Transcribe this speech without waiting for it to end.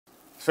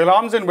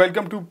Salams and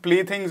welcome to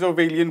Playthings of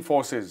Alien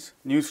Forces,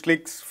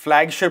 Newsclick's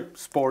flagship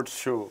sports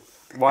show.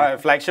 Why,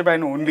 flagship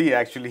and only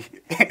actually.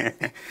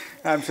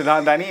 I'm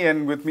Siddhanth Aney,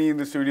 and with me in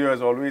the studio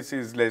as always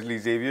is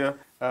Xavier.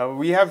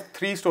 We have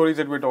three stories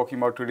that we're talking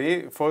about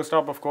today. First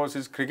up, of course,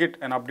 is cricket,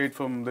 an update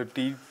from the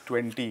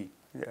T20,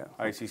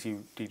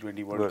 ICC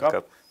T20 World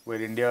Cup,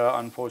 where India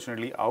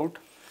unfortunately out.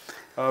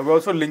 We're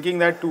also linking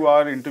that to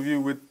our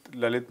interview with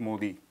Lalit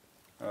Modi,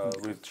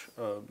 which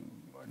a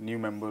new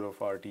member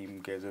of our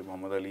team, Xavier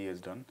Muhammad Ali, has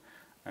done,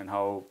 and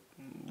how,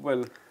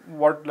 well,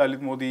 what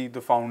Lalit Modi, the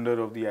founder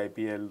of the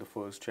IPL, the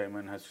first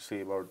chairman, has to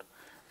say about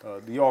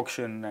the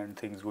auction and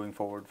things going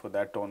forward for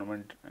that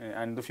tournament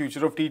and the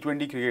future of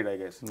T20 cricket, I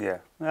guess.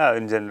 Yeah,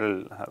 in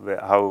general,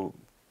 how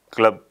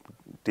club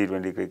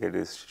T20 cricket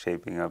is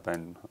shaping up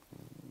and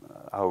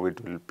how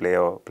it will play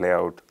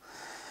out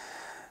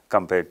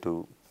compared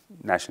to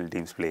national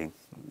teams playing,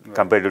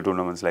 compared to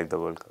tournaments like the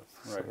World Cup.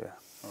 Right. So,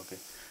 yeah. Okay.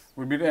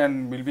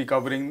 We'll be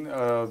covering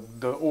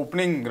the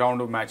opening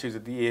round of matches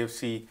at the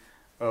AFC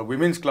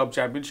Women's Club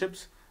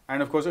Championships,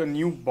 and of course a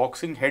new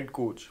boxing head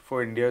coach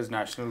for India's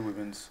national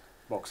women's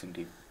boxing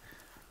team.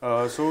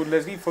 So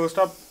Leslie, first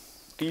up,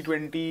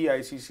 T20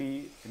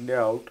 ICC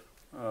India out.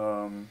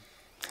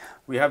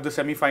 We have the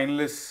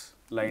semi-finalists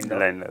lined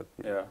up.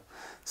 Yeah.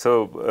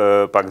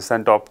 So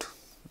Pakistan topped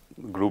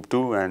Group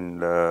 2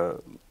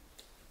 and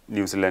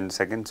New Zealand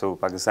second. So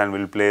Pakistan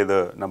will play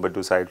the number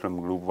 2 side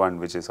from Group 1,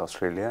 which is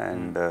Australia,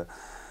 and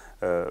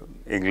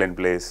England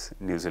plays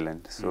New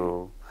Zealand.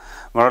 So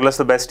more or less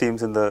the best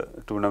teams in the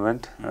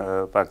tournament.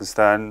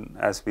 Pakistan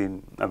has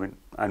been,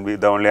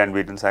 the only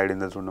unbeaten side in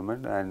the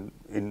tournament, and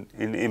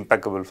in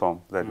impeccable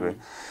form that way.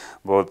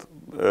 Both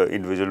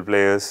individual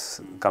players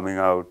coming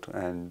out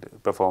and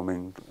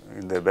performing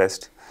in their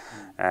best,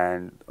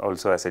 and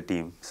also as a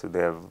team. So they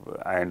have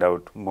ironed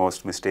out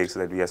most mistakes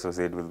that we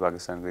associate with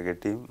Pakistan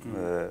cricket team.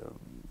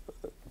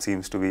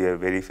 Seems to be a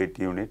very fit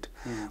unit,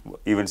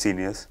 even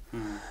seniors.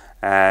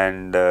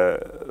 And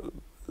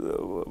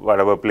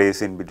whatever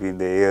plays in between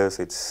the ears,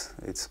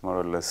 it's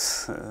more or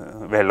less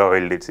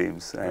well-oiled, it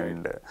seems,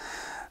 and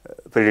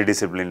pretty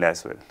disciplined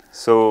as well.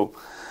 So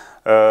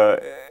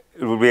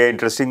it would be an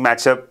interesting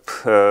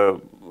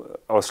matchup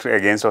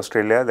against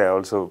Australia. They're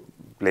also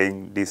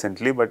playing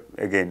decently, but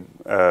again,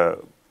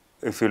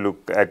 if you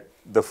look at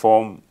the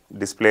form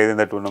displayed in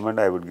the tournament,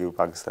 I would give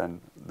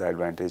Pakistan the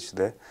advantage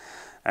there.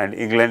 And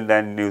England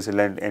and New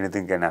Zealand,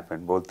 anything can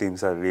happen. Both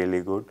teams are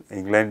really good.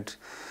 England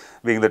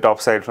being the top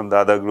side from the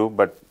other group,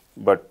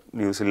 but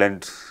New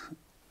Zealand,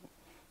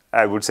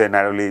 I would say,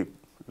 narrowly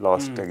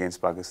lost against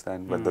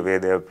Pakistan. But the way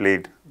they have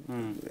played,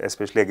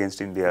 especially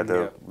against India,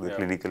 the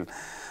clinical,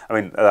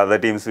 the other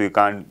teams, we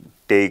can't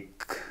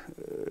take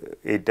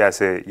it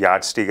as a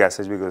yardstick as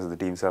such because the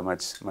teams are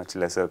much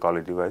lesser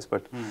quality wise,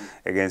 but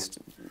against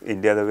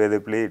India, the way they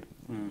played,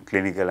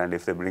 clinical, and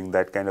if they bring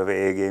that kind of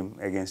A game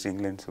against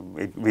England, so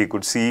we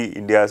could see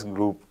India's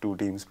Group 2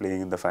 teams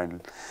playing in the final.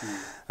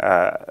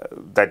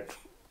 That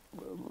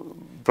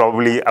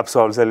probably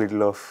absolves a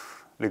little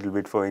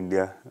bit for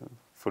India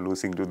for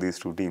losing to these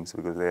two teams,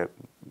 because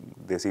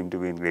they seem to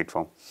be in great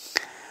form.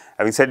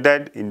 Having said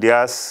that,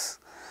 India's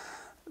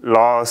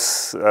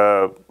loss,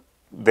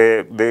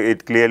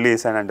 it clearly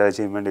is an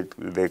underachievement.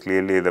 They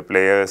clearly, the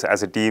players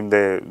as a team,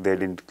 they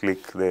didn't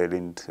click, they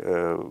didn't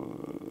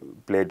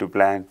play to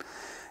plan.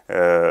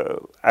 I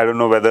don't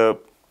know whether,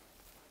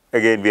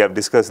 again, we have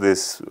discussed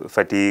this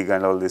fatigue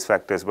and all these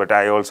factors, but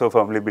I also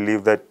firmly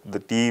believe that the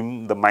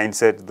team, the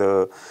mindset,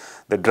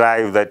 the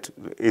drive that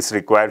is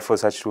required for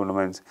such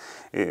tournaments,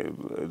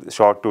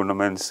 short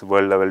tournaments,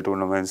 world level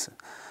tournaments,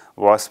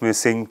 was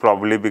missing,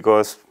 probably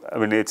because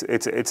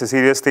it's a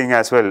serious thing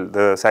as well,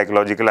 the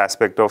psychological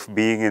aspect of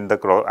being in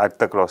at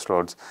the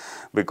crossroads,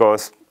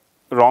 because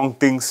wrong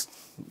things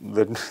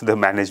that the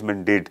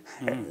management did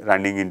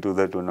running into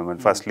the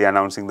tournament. Firstly,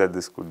 announcing that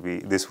this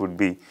would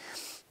be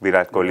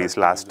Virat Kohli's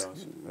last,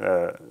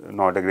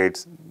 not a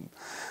great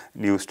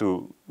news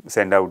to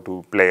send out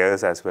to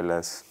players as well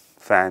as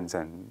fans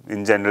and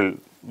in general,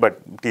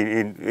 but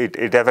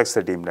it affects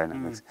the team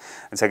dynamics.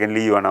 And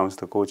secondly, you announce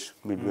the coach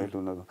midway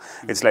to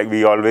it's like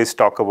we always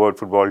talk about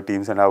football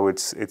teams and how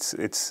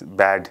it's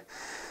bad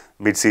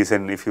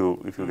mid-season if you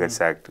get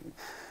sacked.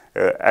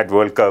 At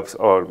World Cups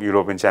or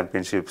European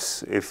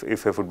Championships,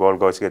 if a football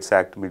coach gets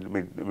sacked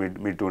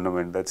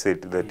mid-tournament, that's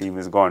it. The team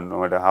is gone. No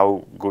matter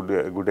how good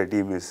a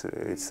team is,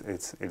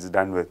 it's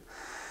done with.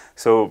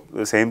 So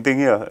the same thing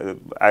here.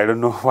 I don't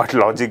know what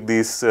logic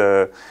these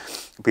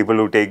people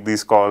who take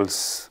these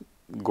calls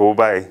go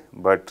by,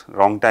 but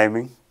wrong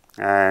timing,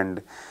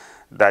 and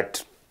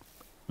that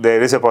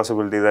there is a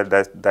possibility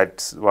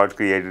that's what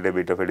created a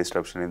bit of a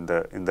disruption in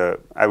the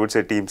I would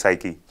say team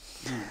psyche,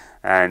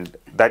 and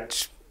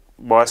that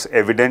was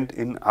evident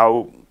in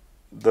how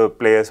the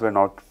players were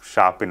not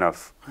sharp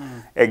enough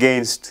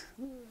against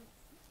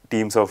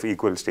teams of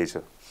equal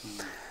stature.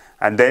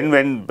 And then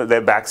when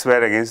their backs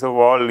were against the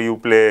wall, you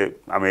play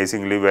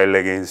amazingly well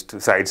against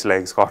sides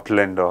like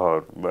Scotland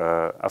or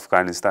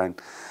Afghanistan.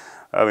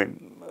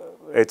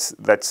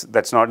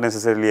 that's not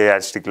necessarily a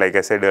yardstick, like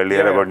I said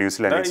earlier about New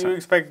Zealand. You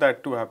expect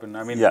that to happen.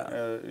 I mean,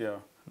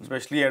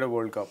 especially at a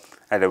World Cup.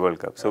 At a World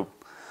Cup. So,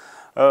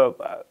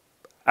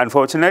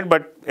 unfortunate,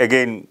 but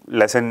again,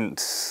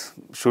 lessons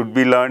should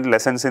be learned.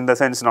 Lessons in the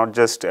sense not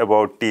just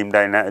about team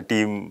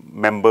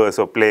members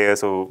or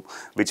players, or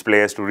which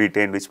players to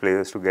retain, which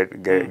players to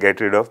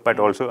get rid of, but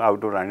also how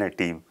to run a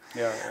team.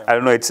 I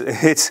don't know.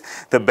 It's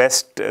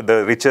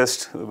the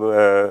richest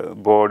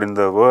board in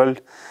the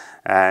world,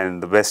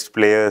 and the best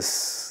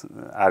players,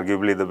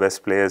 arguably the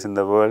best players in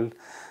the world.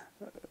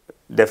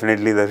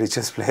 Definitely the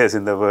richest players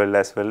in the world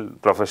as well,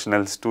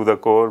 professionals to the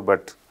core.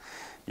 But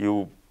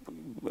I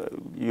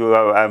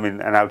mean,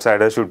 an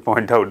outsider should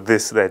point out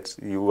this, that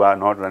you are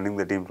not running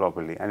the team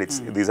properly, and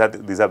these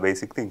are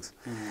basic things.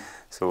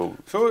 So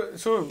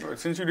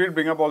since you did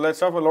bring up all that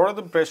stuff, a lot of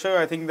the pressure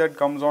I think that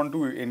comes on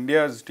to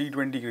India's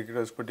T20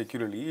 cricketers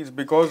particularly is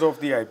because of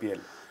the IPL,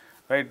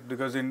 right?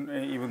 Because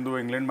even though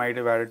England might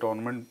have had a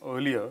tournament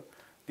earlier,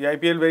 the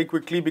IPL very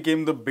quickly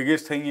became the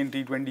biggest thing in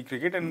T20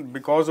 cricket, and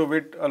because of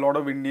it, a lot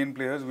of Indian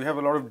players, we have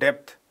a lot of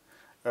depth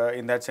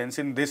in that sense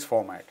in this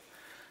format.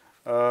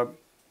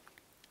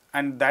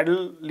 And that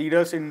will lead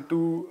us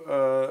into,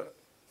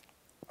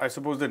 I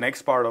suppose, the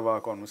next part of our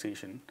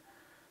conversation,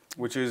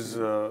 which is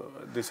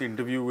this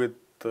interview with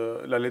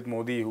Lalit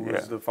Modi, who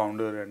is the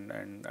founder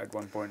and at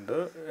one point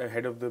the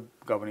head of the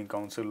governing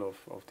council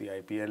of the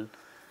IPL.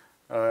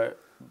 Now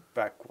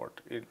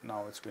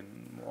it's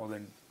been more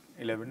than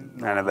 11.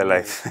 Another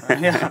life.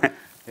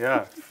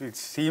 Yeah, it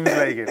seems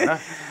like it. Huh?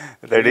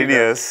 13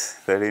 years.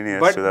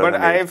 But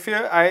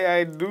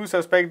I do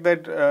suspect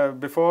that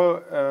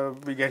before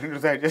we get into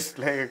that, just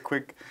like a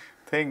quick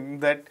thing,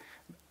 that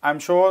I'm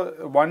sure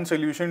one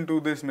solution to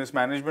this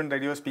mismanagement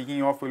that you're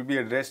speaking of will be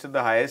addressed at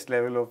the highest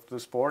level of the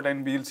sport,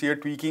 and we'll see a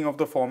tweaking of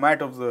the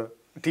format of the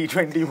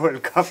T20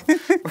 World Cup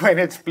when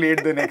it's played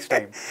the next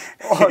time.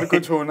 Or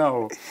kuch hona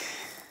ho.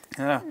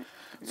 Yeah.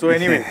 So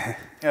anyway,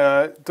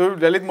 तो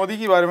ललित मोदी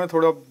के बारे में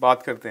थोड़ा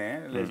बात करते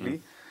हैं, Leslie.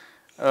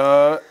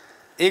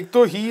 एक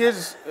तो he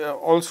is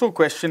also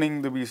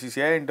questioning the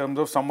BCCI in terms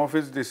of some of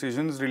his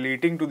decisions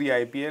relating to the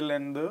IPL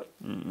and the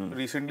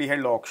recently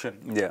held auction,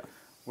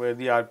 where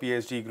the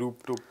RPSG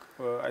group took,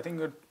 I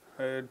think, a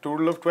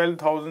total of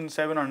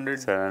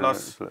 12,700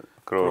 plus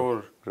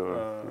crore.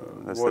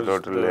 That's the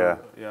total,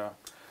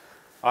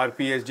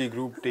 RPSG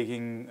group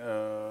taking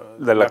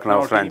the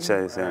Lucknow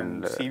franchise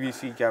and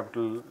CVC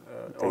Capital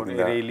or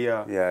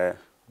Aurelia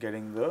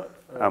getting the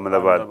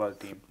Ahmedabad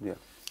team.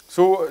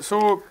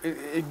 So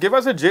give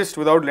us a gist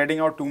without letting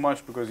out too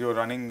much, because you're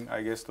running,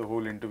 I guess, the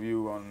whole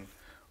interview on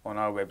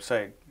our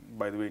website,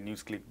 by the way,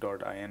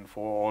 newsclick.in,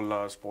 for all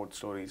our sports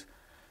stories.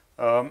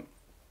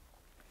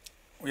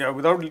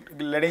 Without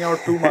letting out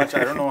too much,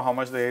 I don't know how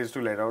much there is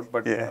to let out,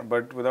 but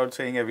without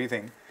saying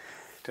everything,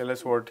 tell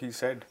us what he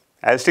said.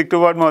 I'll stick to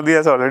what Modi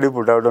has already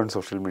put out on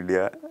social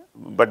media,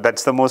 but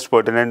that's the most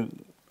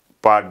pertinent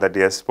part that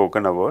he has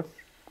spoken about.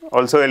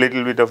 Also a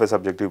little bit of a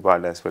subjective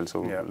part as well. So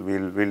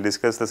we'll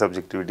discuss the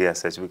subjectivity as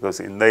such,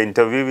 because in the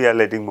interview we are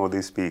letting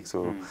Modi speak.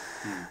 So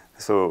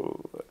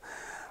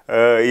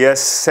he has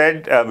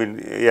said,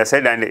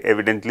 and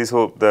evidently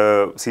so,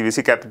 the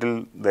CVC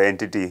Capital, the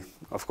entity,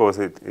 of course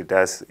it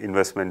has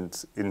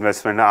investment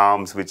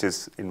arms which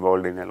is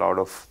involved in a lot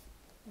of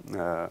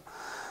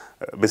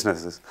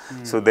businesses.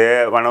 So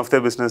one of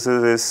their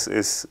businesses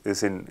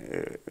is in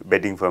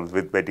betting firms,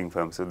 with betting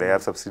firms. So they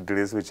have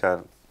subsidiaries which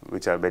are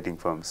betting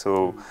firms.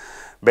 So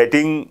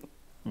betting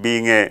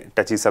being a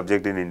touchy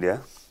subject in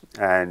India,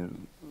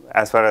 and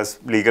as far as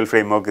legal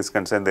framework is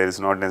concerned, there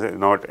is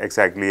not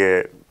exactly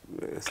a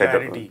set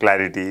of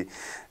clarity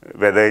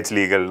whether it's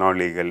legal or not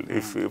legal.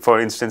 If, for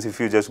instance, if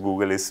you just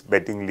Google is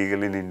betting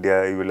legal in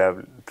India, you will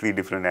have 3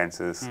 different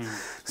answers.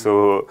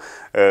 So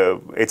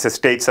it's a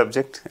state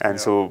subject, and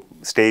so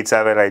states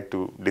have a right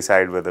to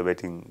decide whether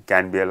betting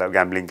can be allowed,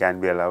 gambling can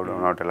be allowed or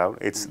not allowed.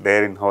 It's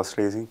there in horse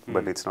racing,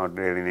 but it's not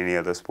there in any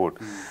other sport.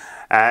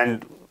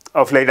 And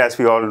of late, as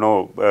we all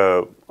know,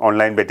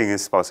 online betting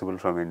is possible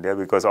from India,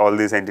 because all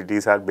these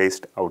entities are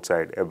based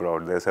outside,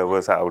 abroad. Their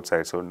servers are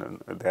outside, so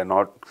they are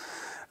not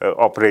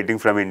operating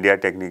from India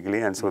technically,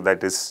 and so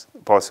that is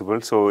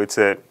possible. So it's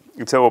a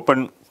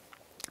open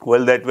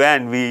world that way,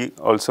 and we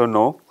also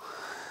know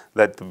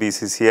that the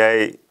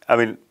BCCI, I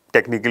mean,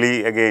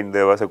 technically, again,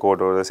 there was a court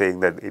order saying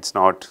that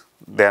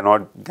they are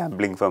not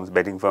gambling firms,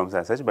 betting firms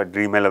as such, but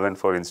Dream 11,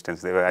 for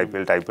instance, they were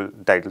IPL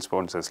title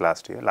sponsors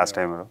last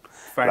time around.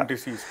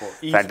 Fantasy sport.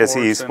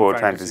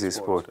 Fantasy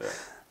sport.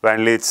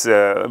 Finally, it's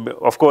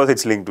of course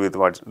it's linked with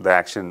what the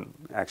action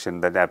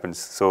that happens.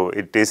 So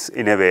it is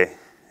in a way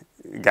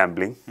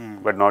gambling,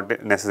 but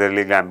not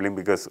necessarily gambling,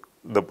 because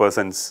the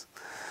person's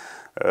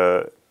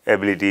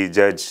ability,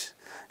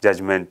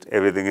 judgment,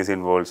 everything is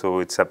involved. So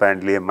it's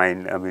apparently a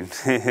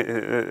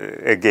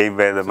game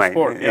where the mind,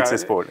 it's a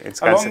sport.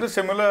 It's along the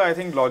similar, I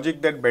think,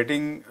 logic that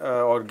betting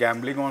or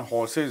gambling on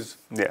horses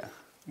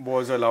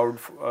was allowed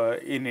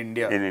in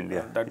India. In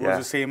India, that was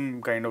the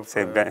same kind of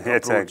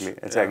approach.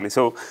 Exactly.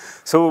 So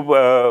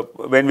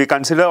when we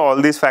consider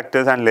all these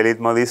factors and Lalit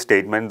Modi's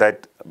statement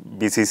that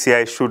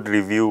BCCI should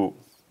review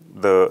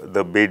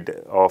the bid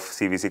of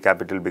CVC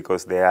Capital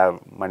because they have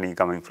money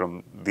coming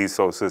from these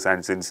sources,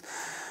 and since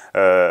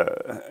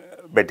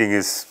betting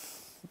is,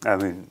 I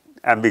mean,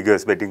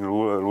 ambiguous, betting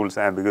rules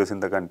are ambiguous in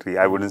the country.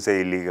 I wouldn't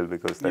say illegal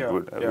because that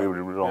would be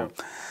wrong.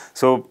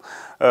 So,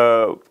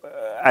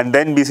 and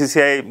then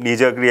BCCI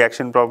knee-jerk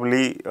reaction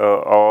probably,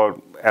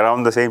 or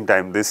around the same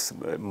time, this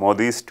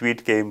Modi's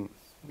tweet came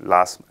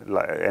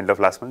end of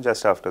last month,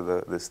 just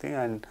after this thing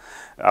and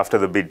after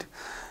the bid.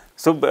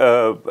 So,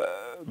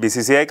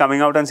 BCCI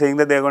coming out and saying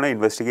that they are going to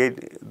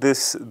investigate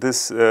this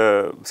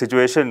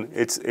situation.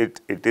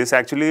 It is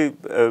actually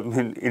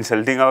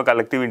insulting our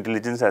collective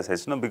intelligence as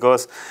such, no?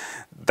 Because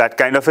that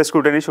kind of a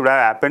scrutiny should have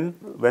happened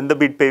when the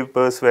bid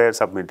papers were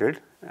submitted,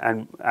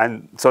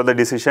 and so the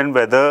decision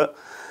whether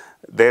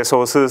their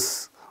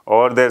sources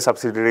or their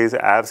subsidiaries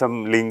have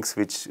some links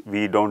which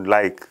we don't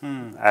like,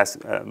 as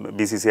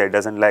BCCI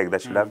doesn't like,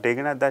 that should have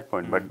taken at that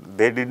point, but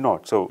they did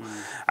not. So,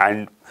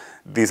 and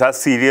these are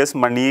serious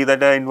money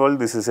that are involved.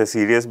 This is a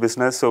serious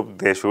business, so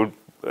they should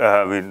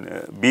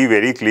be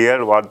very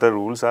clear what the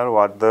rules are,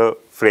 what the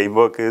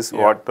framework is,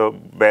 where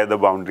the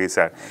boundaries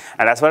are.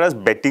 And as far as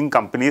betting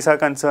companies are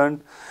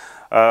concerned,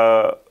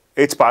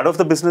 it's part of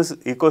the business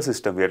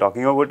ecosystem. We are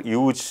talking about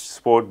huge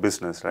sport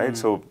business, right?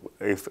 So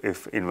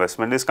if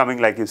investment is coming,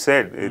 like you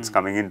said, it's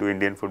coming into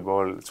Indian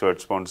football, shirt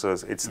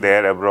sponsors, it's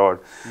there abroad.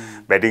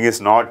 Betting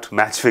is not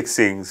match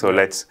fixing. So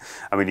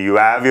you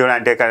have your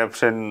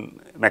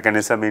anti-corruption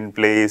mechanism in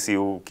place.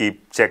 You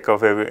keep check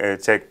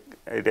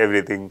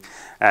everything,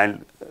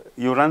 and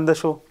you run the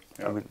show.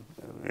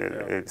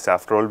 It's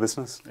after all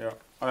business.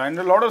 And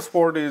a lot of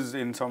sport is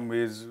in some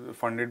ways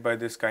funded by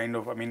this kind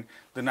of,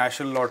 the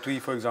National Lottery,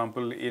 for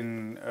example,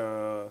 in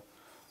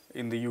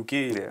the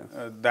UK,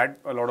 that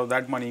a lot of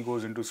that money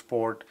goes into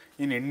sport.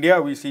 In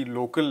India, we see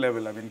local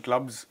level,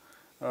 clubs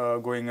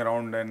going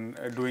around and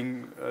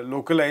doing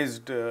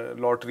localized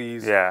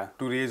lotteries to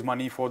raise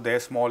money for their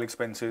small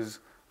expenses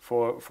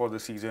for the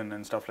season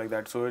and stuff like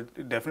that. So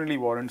it definitely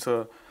warrants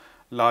a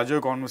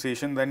larger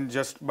conversation than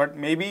just, but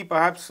maybe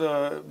perhaps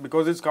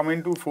because it's come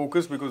into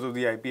focus because of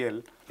the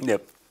IPL.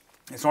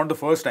 It's not the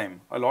first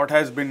time. A lot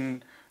has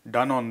been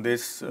done on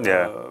this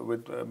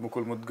with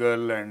Mukul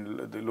Mudgal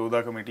and the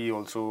Lodha committee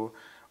also.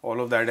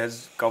 All of that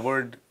has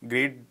covered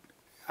great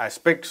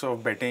aspects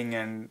of betting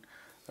and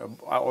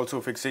also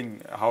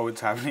fixing how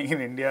it's happening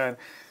in India.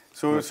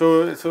 So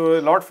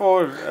a lot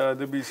for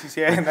the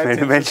BCCI. When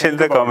you mentioned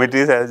the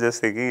committees, I was just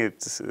thinking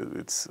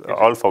it's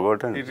all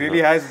forgotten. It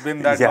really has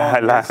been that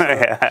long.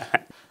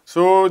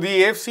 So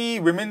the AFC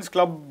Women's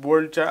Club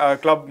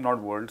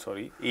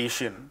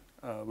Asian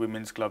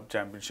Women's Club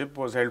Championship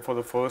was held for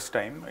the first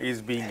time,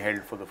 is being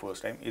held for the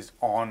first time, is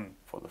on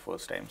for the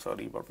first time.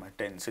 Sorry about my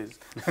tenses.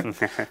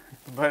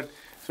 But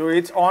so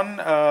it's on,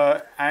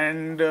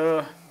 and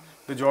the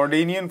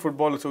Jordanian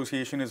Football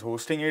Association is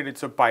hosting it.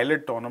 It's a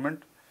pilot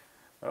tournament.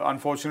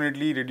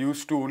 Unfortunately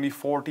reduced to only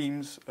 4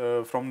 teams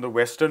from the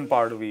western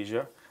part of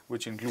Asia,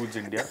 which includes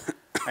India.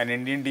 An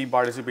Indian team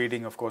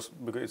participating, of course,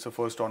 because it's the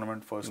first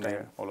tournament, first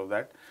time, all of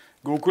that.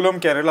 Gokulam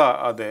Kerala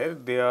are there.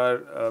 They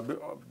are,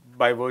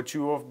 by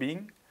virtue of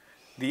being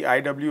the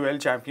IWL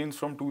champions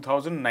from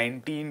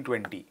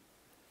 2019-20.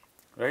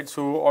 Right?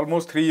 So,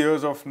 almost 3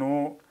 years of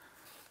no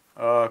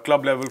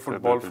club level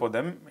football for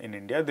them in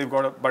India. They've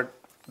got but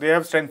they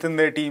have strengthened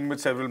their team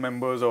with several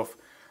members of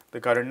the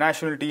current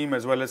national team,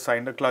 as well as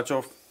signed a clutch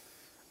of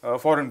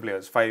foreign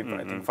players,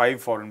 5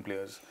 foreign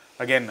players.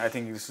 Again, I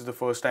think this is the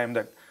first time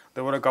that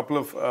there were a couple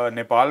of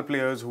Nepal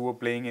players who were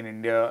playing in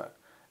India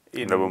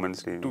in the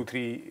women's team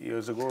 2-3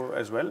 years ago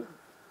as well.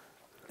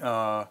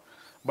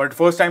 But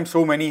first time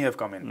so many have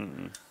come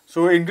in.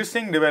 So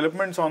interesting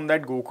developments on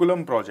that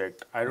Gokulam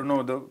project. I don't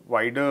know the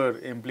wider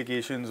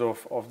implications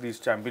of this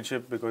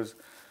championship, because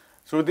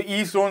so the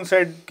East Zone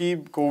said ki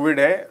COVID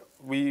hai,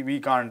 we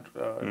can't,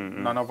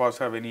 none of us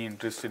have any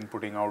interest in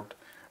putting out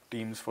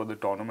teams for the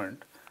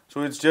tournament.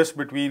 So it's just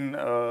between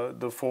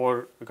the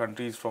 4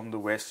 countries from the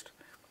West.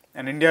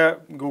 And India,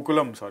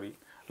 Gokulam,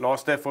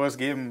 lost their first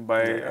game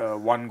by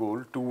 1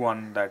 goal,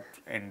 2-1, that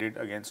ended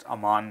against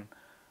Amman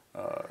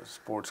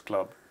Sports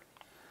Club.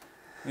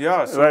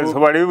 So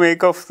what do you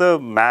make of the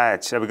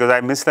match? Because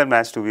I missed that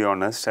match, to be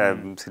honest.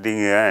 I'm sitting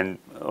here, and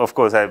of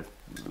course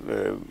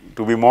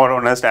to be more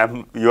honest,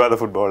 you are the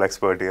football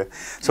expert here.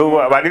 So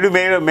what did you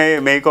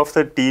make of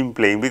the team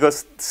playing?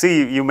 Because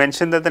see, you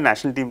mentioned that the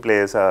national team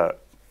players are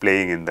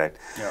playing in that.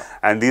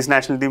 And these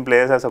national team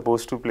players are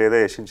supposed to play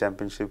the Asian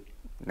Championship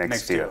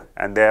next year.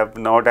 And they have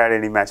not had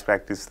any match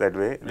practice that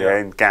way. They are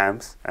in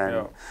camps.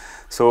 And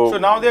so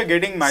now they are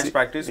getting match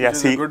practice, which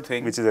is a good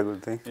thing. Which is a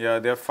good thing. Yeah,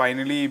 they have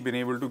finally been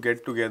able to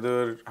get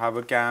together, have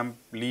a camp,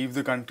 leave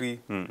the country.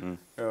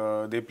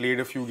 They played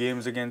a few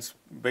games against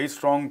very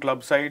strong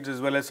club sides as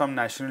well as some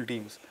national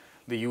teams,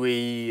 the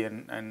UAE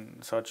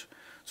and such.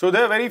 So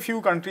there are very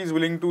few countries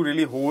willing to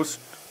really host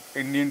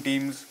Indian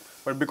teams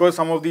But because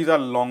some of these are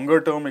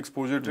longer term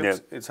exposure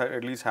trips, it's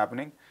at least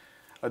happening.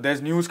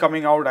 There's news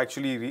coming out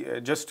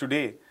actually just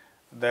today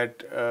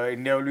that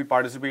India will be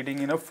participating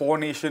in a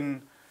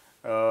 4-nation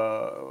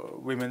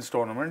women's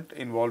tournament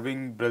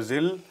involving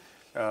Brazil,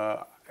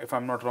 if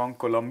I'm not wrong,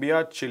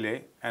 Colombia,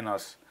 Chile and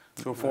us.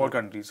 So 4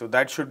 countries. So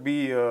that should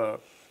be a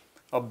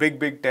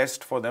big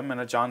test for them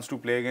and a chance to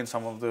play against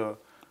some of the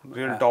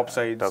real top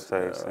sides. Top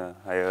sides,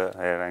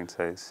 higher ranked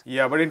sides.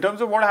 Yeah, but in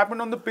terms of what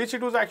happened on the pitch,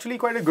 it was actually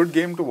quite a good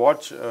game to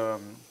watch.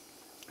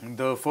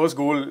 The first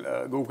goal,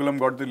 Gokulam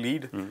got the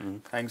lead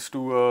thanks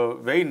to a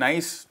very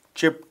nice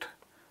chipped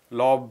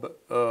lob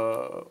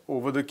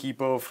over the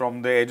keeper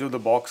from the edge of the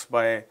box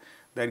by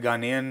that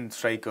Ghanaian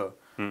striker,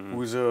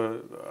 who's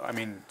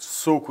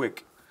so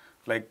quick.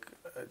 Like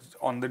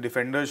on the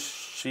defender,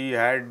 she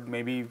had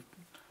maybe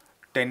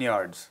 10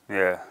 yards.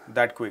 Yeah.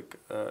 That quick.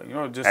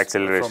 Just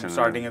acceleration from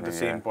starting at the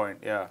same point.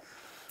 Yeah.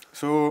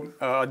 So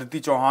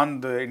Aditi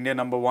Chauhan, the India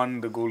number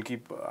 1, the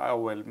goalkeeper.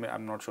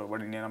 I'm not sure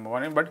what India number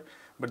 1 is,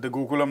 but the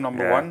Gokulam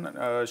number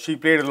 1, she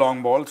played a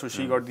long ball, so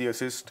she got the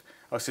assist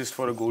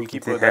for a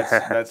goalkeeper.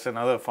 That's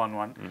another fun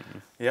one.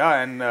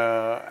 Yeah,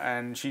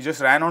 and she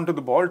just ran onto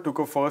the ball, took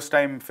a first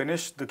time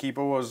finish. The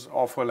keeper was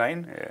off her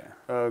line.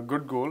 Yeah.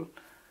 Good goal.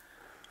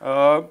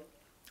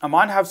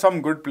 Aman have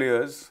some good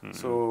players,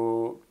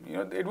 so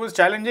it was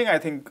challenging. I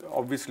think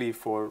obviously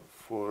for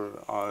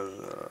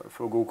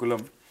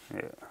Gokulam.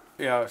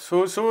 Yeah.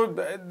 So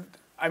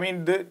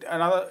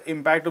another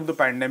impact of the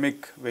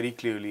pandemic very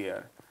clearly.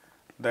 Yeah,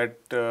 that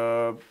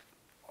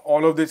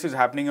all of this is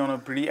happening on a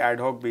pretty ad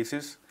hoc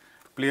basis.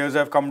 Players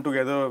have come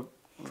together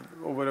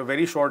over a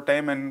very short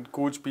time, and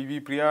coach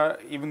PV Priya,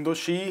 even though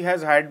she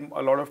has had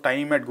a lot of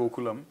time at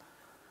Gokulam,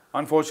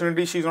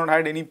 unfortunately she's not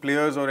had any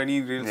players or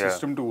any real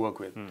system to work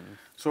with.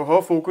 So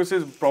her focus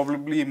is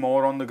probably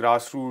more on the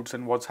grassroots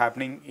and what's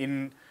happening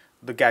in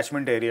the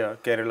catchment area,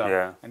 Kerala.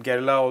 Yeah. And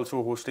Kerala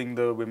also hosting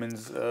the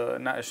women's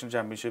national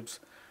championships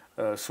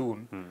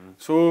soon.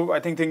 So I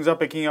think things are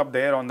picking up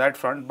there on that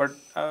front, but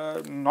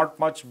not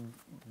much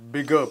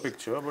bigger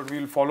picture, but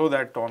we'll follow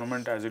that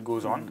tournament as it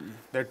goes on.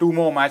 There are 2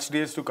 more match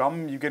days to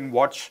come. You can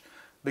watch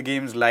the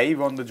games live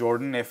on the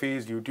Jordan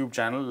FA's YouTube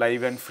channel,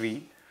 live and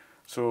free.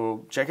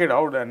 So check it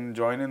out and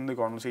join in the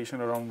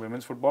conversation around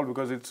women's football,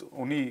 because it's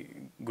only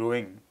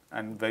growing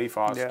and very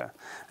fast. Yeah,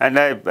 and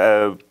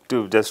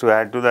just to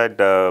add to that,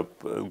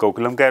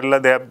 Gokulam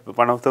Kerala, they are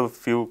one of the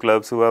few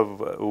clubs who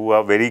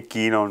are very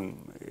keen on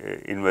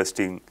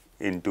investing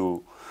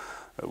into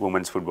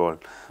women's football,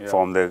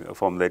 from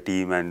their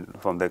team and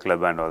from their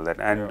club and all that.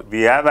 And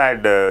we have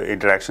had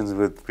interactions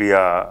with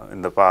Priya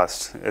in the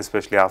past,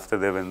 especially after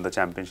they win the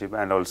championship,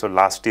 and also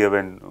last year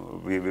when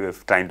we were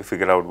trying to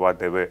figure out what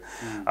they were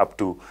up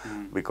to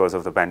because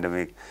of the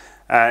pandemic.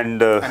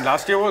 And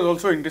last year was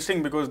also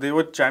interesting because they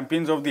were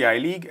champions of the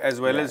I-League as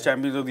well as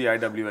champions of the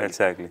IWL.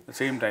 Exactly. At the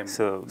same time.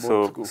 So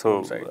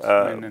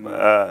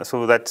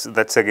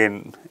that's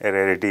again a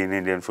rarity in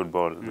Indian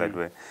football that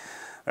way.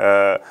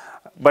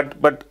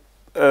 But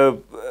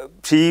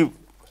she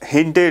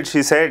hinted,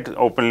 she said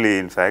openly,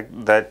 in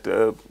fact, that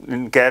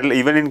in Kerala,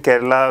 even in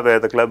Kerala where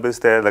the club is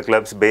there, the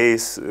club's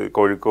base,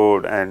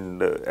 Kozhikode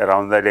and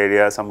around that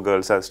area, some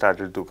girls have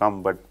started to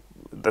come, but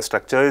the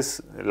structure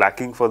is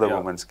lacking for the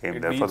women's game,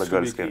 there for the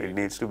girls' game. It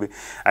needs to be,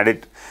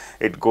 and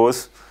it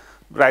goes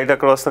right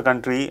across the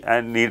country,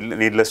 and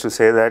needless to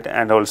say that.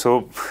 And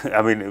also,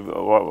 I mean,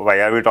 why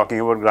are we talking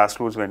about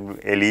grassroots when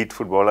elite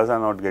footballers are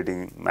not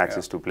getting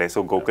matches to play?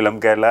 So Gokulam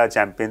Kerala are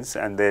champions,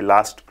 and they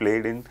last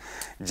played in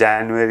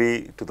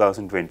January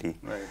 2020.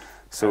 Right.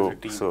 So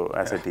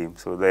as a team.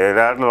 So there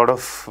are a lot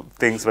of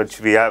things which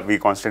we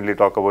constantly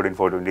talk about in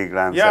 420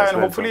 grams. Yeah,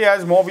 and hopefully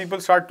as more people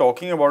start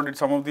talking about it,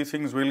 some of these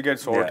things will get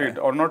sorted,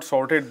 or not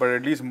sorted, but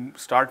at least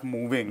start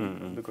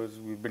moving, because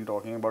we've been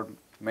talking about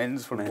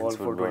men's football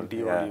for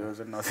 20 odd years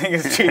and nothing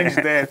has changed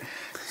there.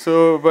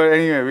 So, but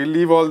anyway, we'll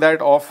leave all that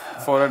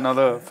off for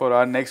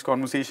our next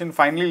conversation.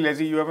 Finally,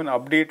 Leslie, you have an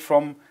update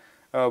from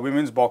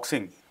women's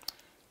boxing,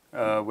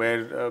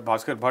 where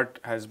Bhaskar Bhatt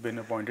has been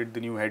appointed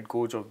the new head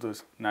coach of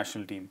the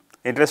national team.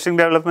 Interesting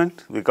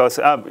development, because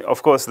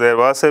of course there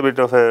was a bit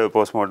of a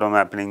post-mortem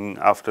happening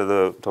after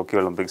the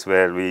Tokyo Olympics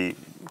where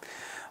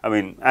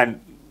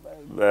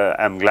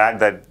I'm glad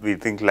that we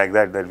think like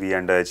that we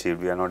underachieved.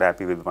 We are not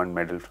happy with 1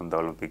 medal from the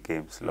Olympic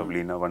Games.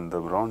 Lovelina won the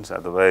bronze.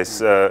 Otherwise,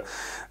 there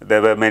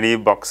were many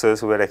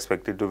boxers who were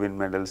expected to win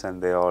medals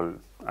and they all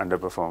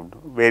underperformed.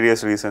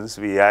 Various reasons.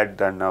 We had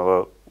done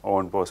our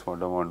own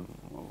post-mortem on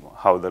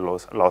how the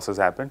losses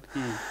happened.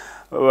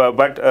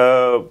 But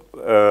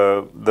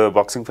the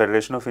Boxing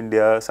Federation of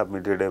India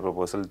submitted a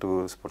proposal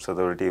to Sports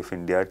Authority of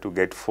India to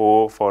get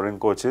 4 foreign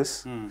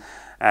coaches.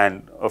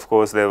 And of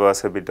course, there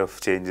was a bit of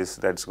changes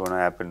that's going to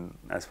happen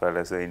as far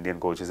as the Indian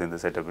coaches in the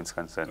setup is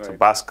concerned. Right. So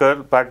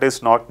Bhaskar Bhatt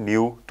is not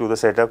new to the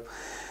setup.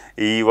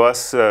 He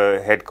was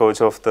head coach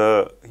of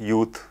the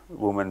youth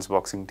women's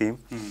boxing team.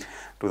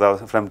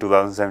 from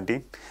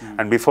 2017,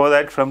 and before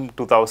that, from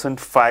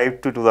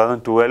 2005 to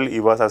 2012, he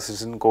was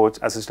assistant coach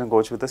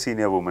with the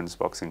senior women's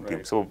boxing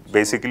team. So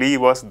basically, he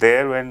was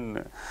there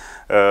when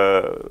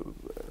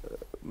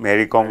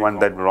Mary Kom won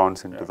that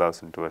bronze in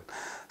 2012.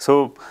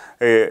 So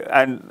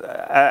and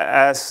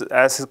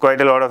as quite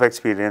a lot of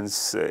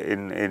experience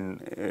in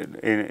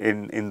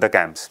the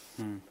camps,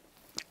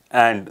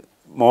 and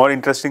more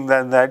interesting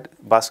than that,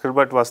 Bhaskar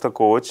Bhatt was the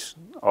coach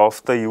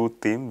of the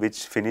youth team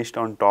which finished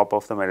on top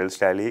of the medals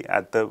tally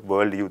at the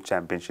World Youth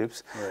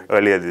Championships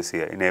earlier this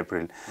year in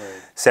April.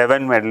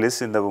 7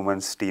 medalists in the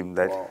women's team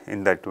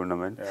in that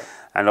tournament,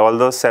 and all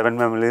those 7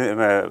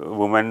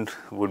 women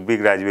would be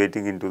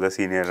graduating into the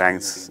senior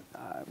ranks.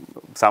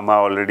 Some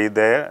are already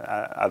there,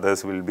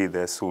 others will be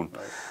there soon.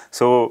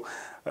 So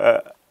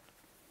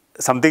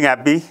something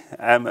happy,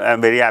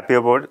 I'm very happy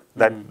about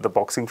that. The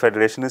Boxing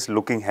Federation is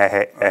looking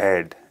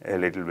ahead a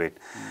little bit.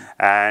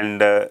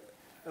 And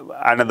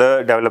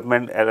another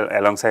development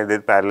alongside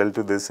it, parallel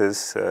to this,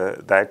 is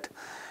that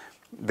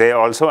they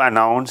also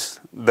announced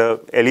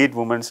the elite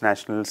women's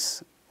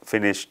nationals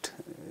finished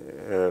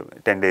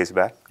 10 days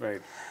back.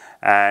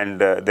 And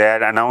they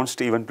had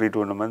announced even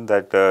pre-tournament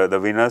that the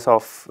winners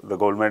of the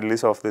gold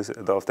medalists of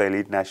the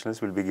elite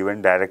nationals will be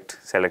given direct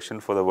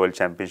selection for the World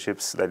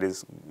Championships that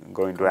is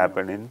going to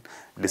happen in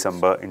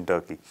December in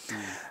Turkey.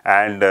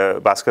 And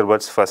Bhaskar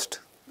Bhatt's first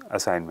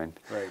assignment.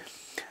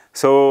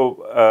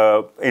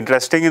 So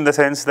interesting in the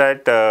sense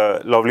that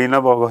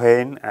Lovlina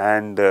Borgohain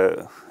and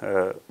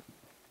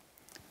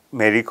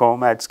Mary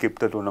Kom had skipped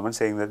the tournament,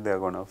 saying that they are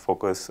going to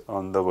focus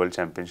on the World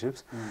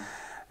Championships.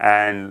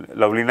 And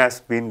Lovlina has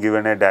been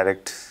given a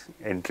direct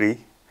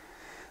entry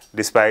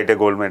despite a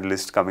gold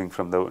medalist coming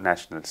from the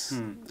nationals.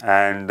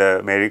 And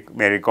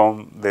Mary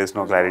Kom, there is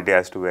no clarity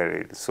as to where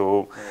it is.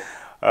 So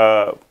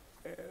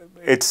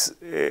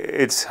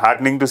it's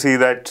heartening to see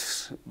that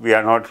we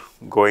are not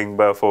going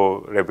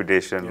for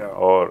reputation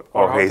or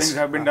how haste. Things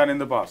have been done in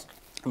the past.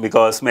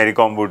 Because Mary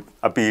Kom would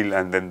appeal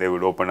and then they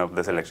would open up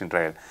the selection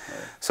trial.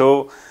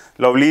 So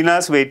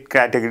Lovlina's weight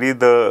category,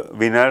 the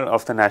winner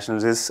of the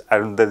nationals is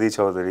Arundhati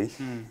Chaudhary,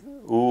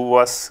 who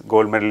was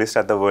gold medalist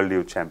at the World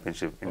Youth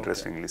Championship,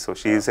 interestingly. So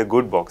she is a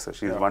good boxer.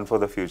 She is one for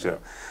the future.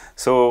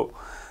 So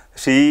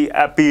she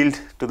appealed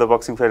to the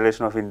Boxing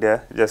Federation of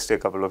India just a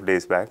couple of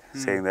days back,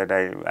 saying that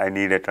I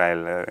need a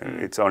trial.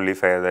 It's only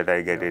fair that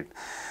I get it.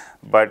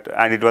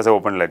 And it was an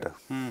open letter.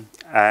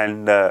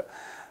 And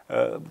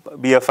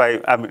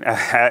BFI, I mean,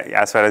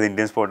 as far as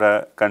Indian sport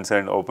are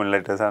concerned, open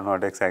letters are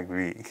not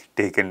exactly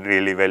taken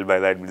really well by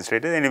the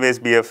administrators. Anyways,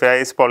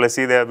 BFI's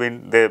policy,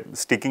 they're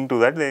sticking to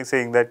that. They're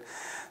saying that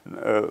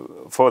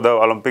for the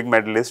Olympic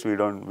medalist, we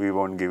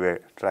won't give a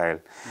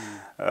trial.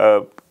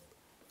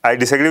 I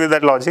disagree with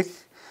that logic,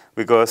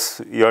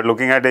 because you're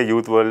looking at a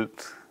youth world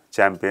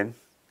champion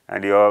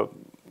and you're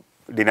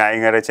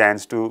denying her a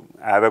chance to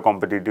have a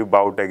competitive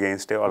bout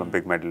against an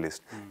Olympic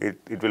medalist.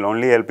 It will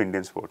only help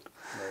Indian sport.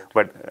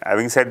 But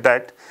having said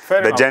that,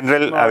 the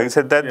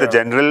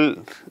general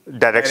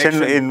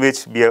direction in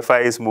which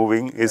BFI is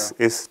moving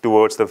is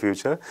towards the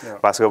future.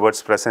 Bhaskar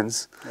Bhatt's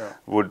presence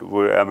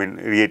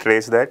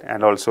reiterates that,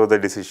 and also the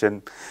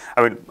decision.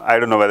 I mean, I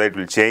don't know whether it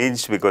will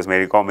change, because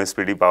Mary Kom is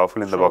pretty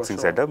powerful in the boxing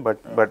setup.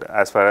 But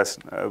as far as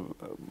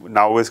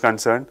now is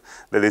concerned,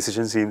 the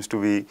decision seems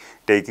to be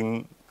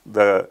taking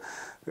the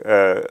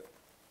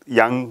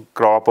young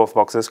crop of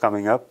boxers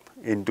coming up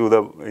into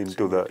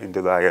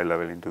the higher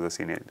level, into the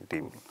senior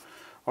team.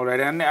 All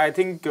right, and I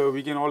think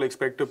we can all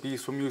expect a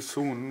piece from you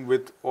soon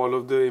with all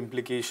of the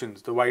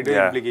implications, the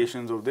wider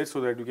implications of this,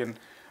 so that we can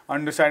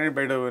understand it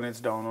better when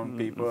it's down on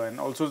paper. And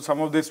also some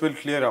of this will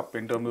clear up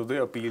in terms of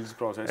the appeals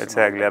process.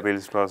 Exactly,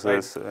 appeals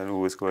process, and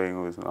who is going,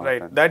 who is not.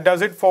 Right, that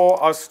does it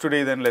for us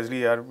today then,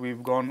 Leslie.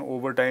 We've gone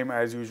over time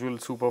as usual,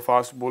 super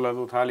fast. Bola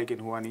to tha,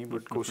 lekin hua nahi,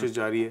 but koshish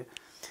jari hai.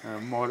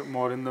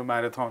 More in the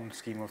marathon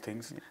scheme of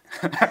things.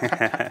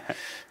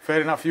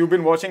 Fair enough. You've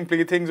been watching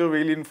Playthings of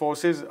Alien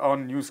Forces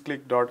on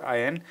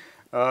newsclick.in.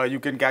 You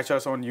can catch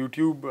us on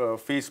YouTube,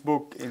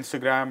 Facebook,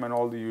 Instagram, and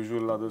all the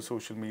usual other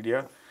social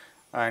media.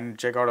 And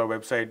check out our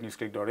website,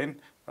 newsclick.in.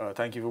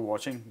 Thank you for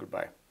watching.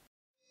 Goodbye.